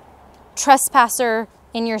trespasser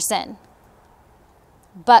in your sin.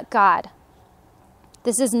 But God.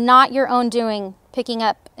 This is not your own doing, picking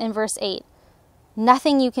up in verse 8.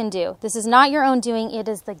 Nothing you can do. This is not your own doing. It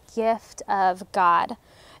is the gift of God,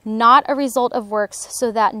 not a result of works,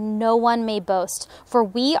 so that no one may boast. For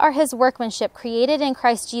we are his workmanship, created in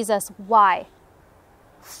Christ Jesus. Why?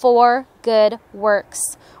 For good works,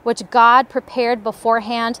 which God prepared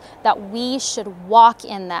beforehand that we should walk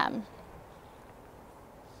in them.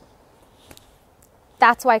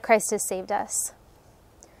 That's why Christ has saved us.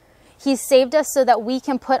 He saved us so that we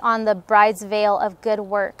can put on the bride's veil of good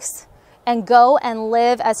works and go and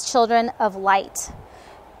live as children of light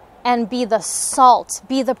and be the salt,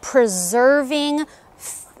 be the preserving,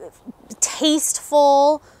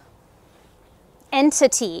 tasteful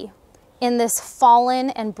entity in this fallen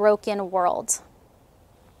and broken world.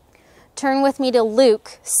 Turn with me to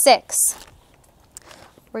Luke 6.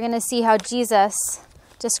 We're going to see how Jesus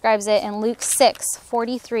describes it in Luke 6,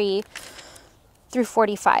 43 through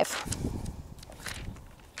 45.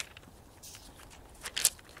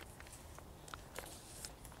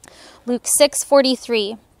 Luke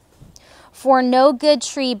 6:43. For no good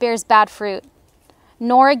tree bears bad fruit,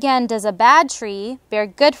 nor again does a bad tree bear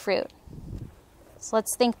good fruit. So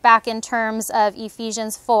let's think back in terms of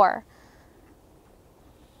Ephesians 4.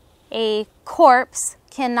 A corpse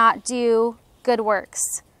cannot do good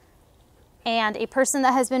works, and a person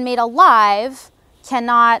that has been made alive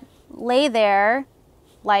cannot lay there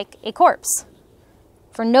like a corpse.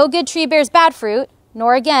 For no good tree bears bad fruit,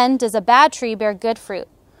 nor again does a bad tree bear good fruit.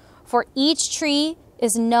 For each tree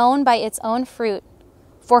is known by its own fruit.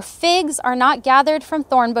 For figs are not gathered from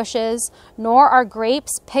thorn bushes, nor are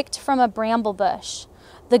grapes picked from a bramble bush.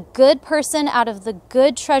 The good person out of the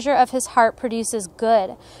good treasure of his heart produces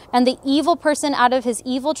good, and the evil person out of his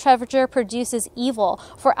evil treasure produces evil.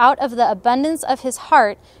 For out of the abundance of his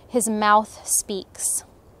heart, his mouth speaks.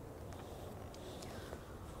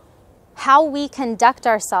 How we conduct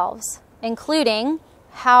ourselves, including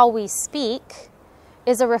how we speak,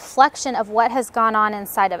 is a reflection of what has gone on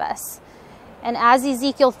inside of us. And as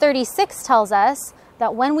Ezekiel 36 tells us,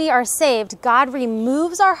 that when we are saved, God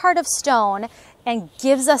removes our heart of stone and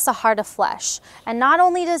gives us a heart of flesh. And not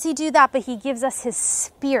only does he do that, but he gives us his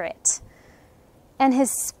spirit. And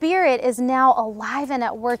his spirit is now alive and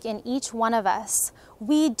at work in each one of us.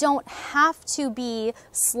 We don't have to be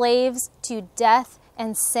slaves to death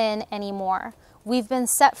and sin anymore. We've been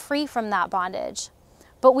set free from that bondage.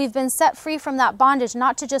 But we've been set free from that bondage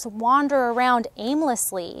not to just wander around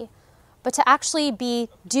aimlessly, but to actually be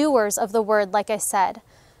doers of the word, like I said.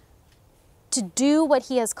 To do what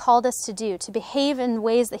he has called us to do, to behave in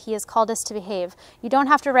ways that he has called us to behave. You don't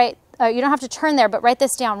have to turn there, but write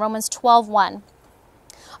this down, Romans 12:1.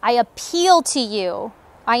 I appeal to you,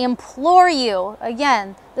 I implore you,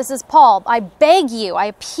 again, this is Paul, I beg you, I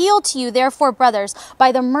appeal to you, therefore, brothers,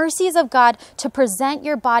 by the mercies of God, to present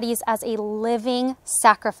your bodies as a living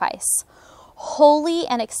sacrifice, holy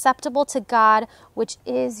and acceptable to God, which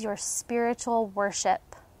is your spiritual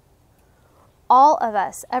worship. All of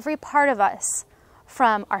us, every part of us,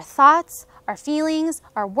 from our thoughts, our feelings,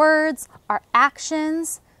 our words, our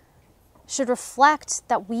actions, should reflect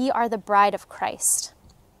that we are the bride of Christ.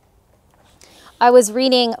 I was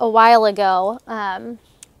reading a while ago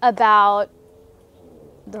about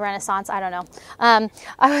the Renaissance. I don't know.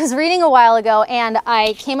 I was reading a while ago and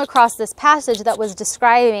I came across this passage that was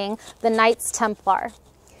describing the Knights Templar.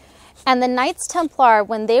 And the Knights Templar,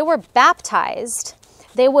 when they were baptized,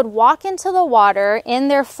 they would walk into the water in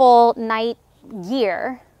their full knight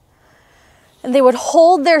gear, and they would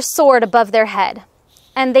hold their sword above their head.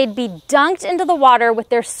 And they'd be dunked into the water with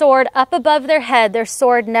their sword up above their head, their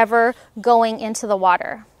sword never going into the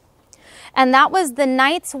water. And that was the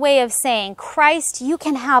knight's way of saying, Christ, you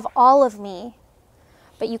can have all of me,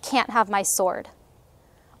 but you can't have my sword.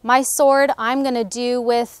 My sword, I'm going to do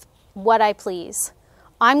with what I please.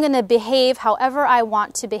 I'm going to behave however I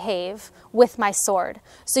want to behave with my sword.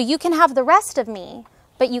 So you can have the rest of me,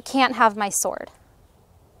 but you can't have my sword.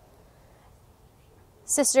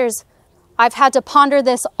 Sisters, I've had to ponder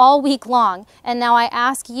this all week long, and now I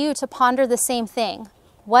ask you to ponder the same thing.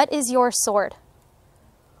 What is your sword?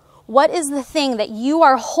 What is the thing that you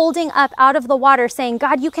are holding up out of the water saying,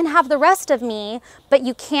 God, you can have the rest of me, but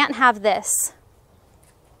you can't have this?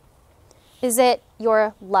 Is it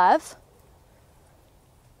your love?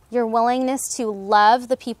 Your willingness to love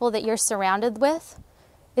the people that you're surrounded with?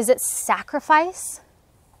 Is it sacrifice?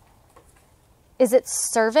 Is it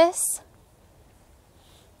service?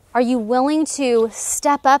 Are you willing to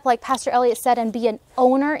step up, like Pastor Elliott said, and be an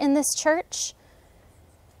owner in this church?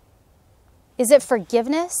 Is it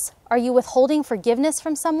forgiveness? Are you withholding forgiveness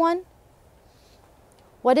from someone?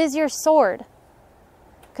 What is your sword?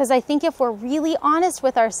 Because I think if we're really honest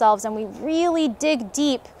with ourselves and we really dig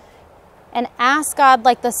deep and ask God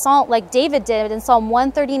like David did in Psalm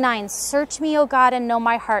 139, search me, O God, and know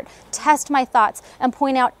my heart. Test my thoughts and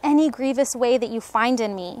point out any grievous way that you find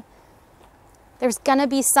in me. There's going to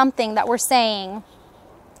be something that we're saying,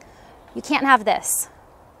 you can't have this.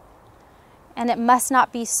 And it must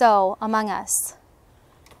not be so among us.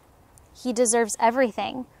 He deserves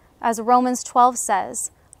everything. As Romans 12 says,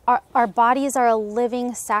 our bodies are a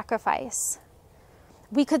living sacrifice.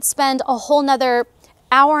 We could spend a whole nother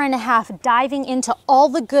hour and a half diving into all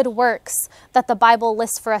the good works that the Bible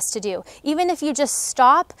lists for us to do. Even if you just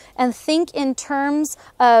stop and think in terms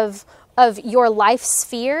of your life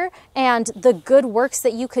sphere and the good works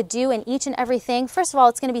that you could do in each and everything. First of all,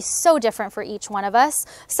 it's going to be so different for each one of us.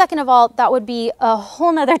 Second of all, that would be a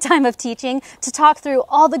whole nother time of teaching to talk through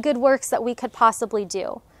all the good works that we could possibly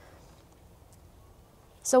do.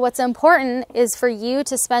 So what's important is for you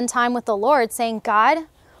to spend time with the Lord saying, God,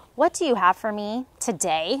 what do you have for me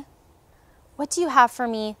today? What do you have for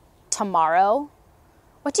me tomorrow?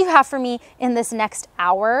 What do you have for me in this next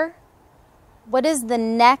hour? What is the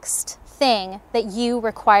next thing that you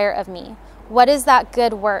require of me? What is that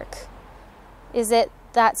good work? Is it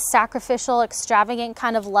that sacrificial, extravagant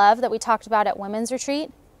kind of love that we talked about at Women's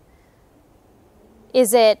Retreat?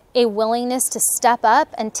 Is it a willingness to step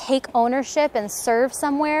up and take ownership and serve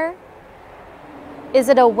somewhere? Is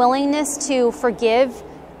it a willingness to forgive,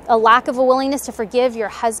 a lack of a willingness to forgive your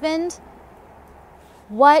husband?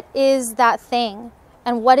 What is that thing?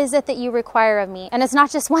 And what is it that you require of me? And it's not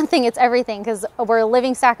just one thing, it's everything, because we're a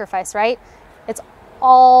living sacrifice, right? It's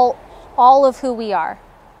all of who we are.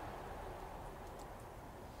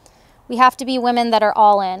 We have to be women that are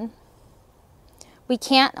all in. We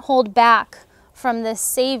can't hold back from this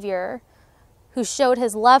Savior who showed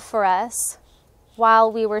his love for us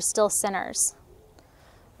while we were still sinners.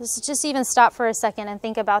 Let's just even stop for a second and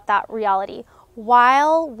think about that reality.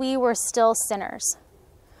 While we were still sinners,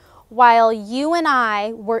 while you and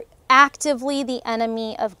I were actively the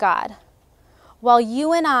enemy of God, while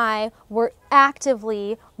you and I were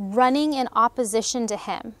actively running in opposition to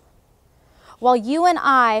him, while you and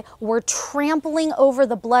I were trampling over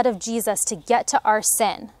the blood of Jesus to get to our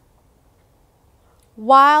sin,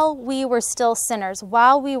 while we were still sinners,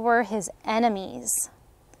 while we were his enemies,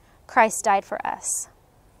 Christ died for us.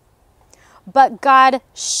 But God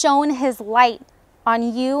shone his light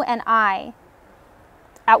on you and I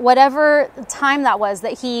at whatever time that was,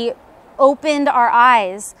 that he opened our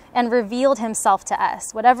eyes and revealed himself to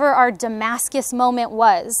us. Whatever our Damascus moment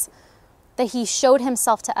was, that he showed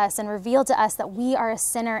himself to us and revealed to us that we are a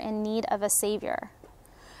sinner in need of a Savior.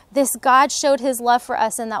 This God showed his love for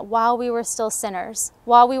us in that while we were still sinners,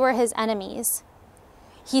 while we were his enemies,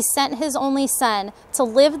 he sent his only Son to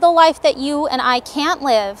live the life that you and I can't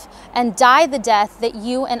live and die the death that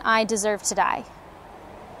you and I deserve to die.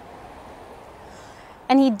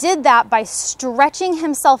 And he did that by stretching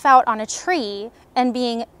himself out on a tree and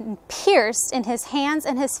being pierced in his hands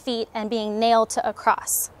and his feet and being nailed to a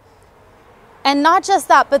cross. And not just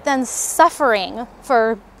that, but then suffering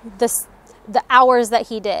for the hours that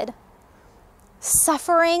he did.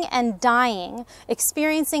 suffering and dying,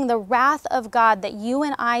 experiencing the wrath of God that you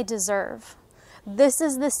and I deserve. This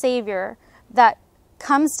is the Savior that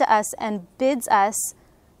comes to us and bids us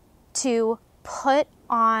to put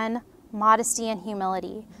on modesty and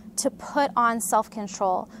humility, to put on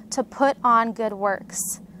self-control, to put on good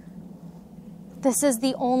works. This is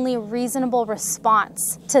the only reasonable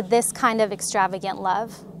response to this kind of extravagant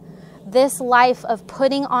love. This life of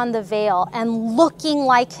putting on the veil and looking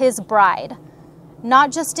like his bride,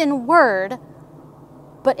 not just in word,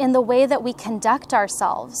 but in the way that we conduct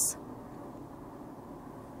ourselves.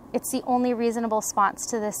 It's the only reasonable response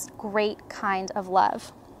to this great kind of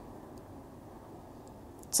love.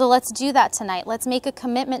 So let's do that tonight. Let's make a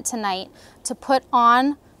commitment tonight to put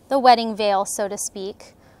on the wedding veil, so to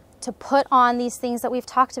speak, to put on these things that we've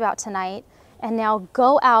talked about tonight, and now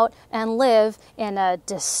go out and live in a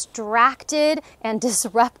distracted and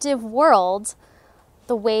disruptive world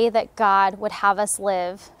the way that God would have us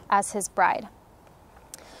live as his bride.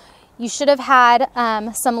 You should have had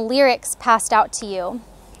some lyrics passed out to you,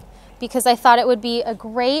 because I thought it would be a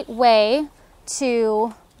great way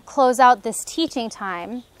to close out this teaching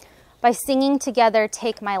time by singing together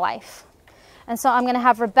Take My Life. And so I'm going to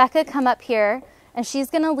have Rebecca come up here, and she's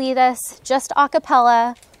going to lead us just a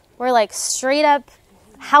cappella. We're like straight up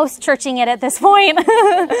house churching it at this point.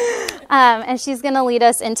 And she's going to lead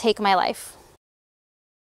us in Take My Life.